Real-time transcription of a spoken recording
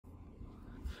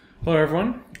Hello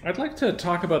everyone. I'd like to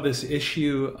talk about this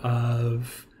issue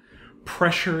of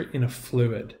pressure in a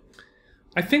fluid.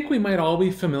 I think we might all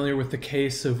be familiar with the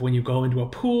case of when you go into a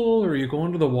pool or you go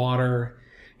into the water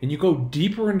and you go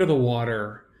deeper into the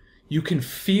water, you can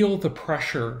feel the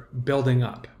pressure building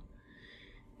up.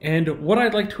 And what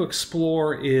I'd like to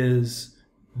explore is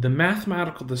the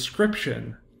mathematical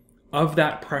description of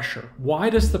that pressure. Why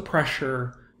does the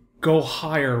pressure go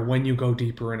higher when you go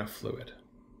deeper in a fluid?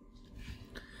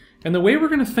 And the way we're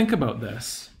going to think about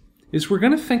this is we're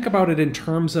going to think about it in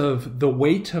terms of the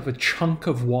weight of a chunk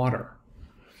of water.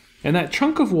 And that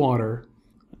chunk of water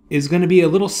is going to be a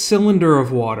little cylinder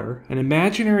of water, an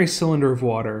imaginary cylinder of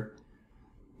water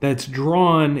that's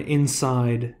drawn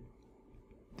inside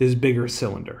this bigger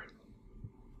cylinder.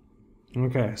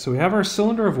 Okay, so we have our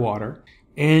cylinder of water,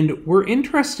 and we're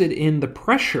interested in the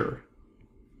pressure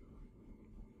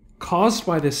caused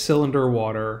by this cylinder of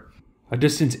water a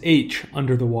distance h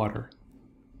under the water.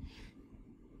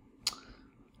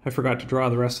 I forgot to draw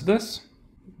the rest of this.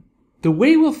 The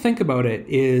way we'll think about it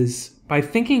is by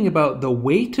thinking about the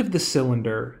weight of the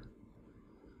cylinder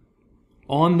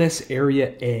on this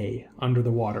area A under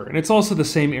the water. And it's also the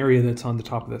same area that's on the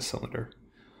top of this cylinder.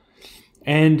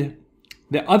 And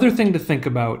the other thing to think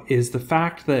about is the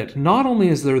fact that not only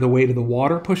is there the weight of the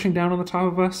water pushing down on the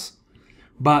top of us,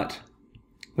 but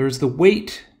there's the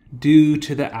weight due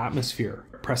to the atmosphere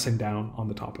pressing down on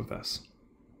the top of this.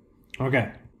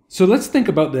 Okay, so let's think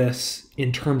about this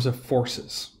in terms of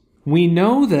forces. We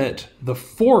know that the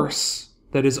force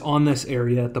that is on this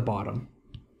area at the bottom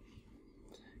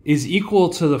is equal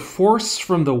to the force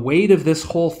from the weight of this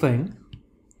whole thing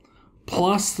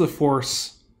plus the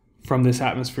force from this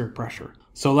atmospheric pressure.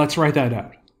 So let's write that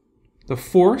out. The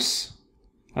force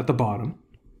at the bottom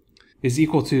is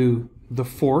equal to the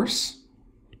force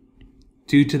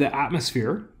due to the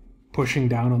atmosphere pushing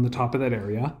down on the top of that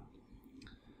area,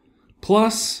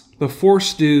 plus the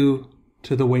force due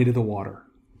to the weight of the water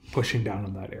pushing down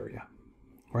on that area,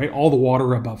 right? All the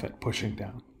water above it pushing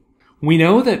down. We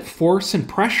know that force and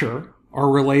pressure are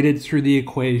related through the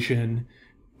equation.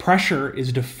 Pressure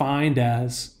is defined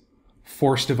as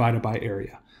force divided by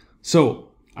area.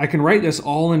 So I can write this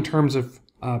all in terms of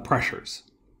pressures.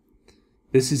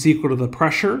 This is equal to the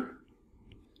pressure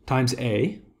times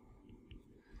A.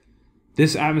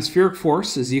 This atmospheric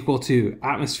force is equal to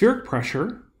atmospheric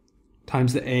pressure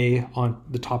times the A on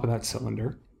the top of that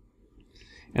cylinder.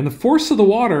 And the force of the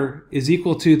water is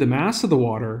equal to the mass of the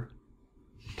water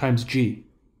times G,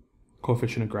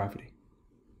 coefficient of gravity.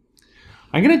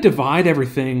 I'm going to divide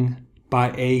everything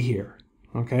by A here.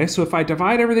 Okay, so if I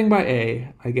divide everything by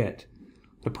A, I get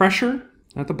the pressure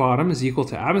at the bottom is equal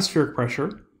to atmospheric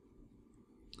pressure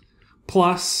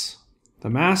plus the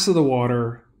mass of the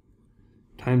water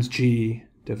times G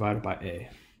divided by A.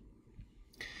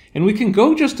 And we can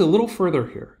go just a little further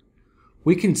here.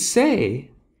 We can say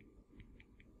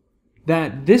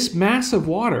that this mass of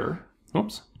water,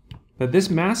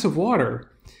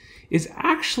 is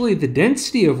actually the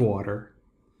density of water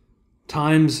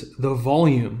times the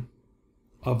volume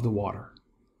of the water,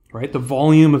 right? The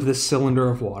volume of this cylinder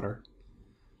of water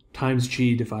times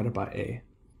G divided by A.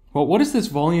 Well, what is this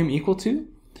volume equal to?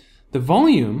 The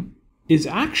volume is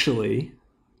actually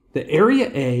the area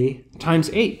A times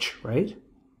H, right?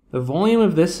 The volume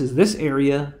of this is this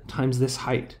area times this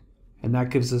height, and that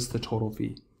gives us the total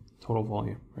V, total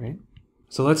volume, right?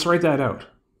 So let's write that out.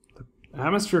 The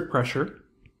atmospheric pressure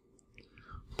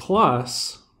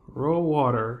plus rho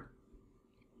water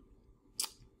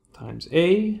times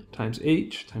A times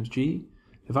H times G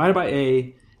divided by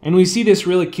A, and we see this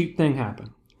really cute thing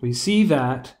happen. We see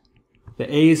that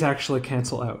the A's actually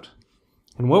cancel out.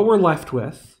 And what we're left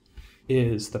with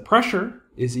is the pressure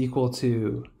is equal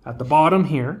to, at the bottom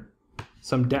here,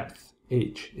 some depth,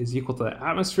 H, is equal to the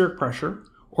atmospheric pressure,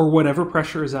 or whatever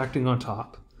pressure is acting on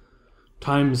top,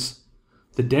 times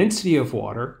the density of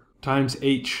water, times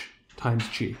H times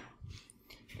G.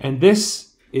 And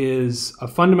this is a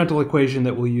fundamental equation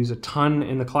that we'll use a ton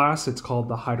in the class. It's called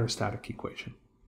the hydrostatic equation.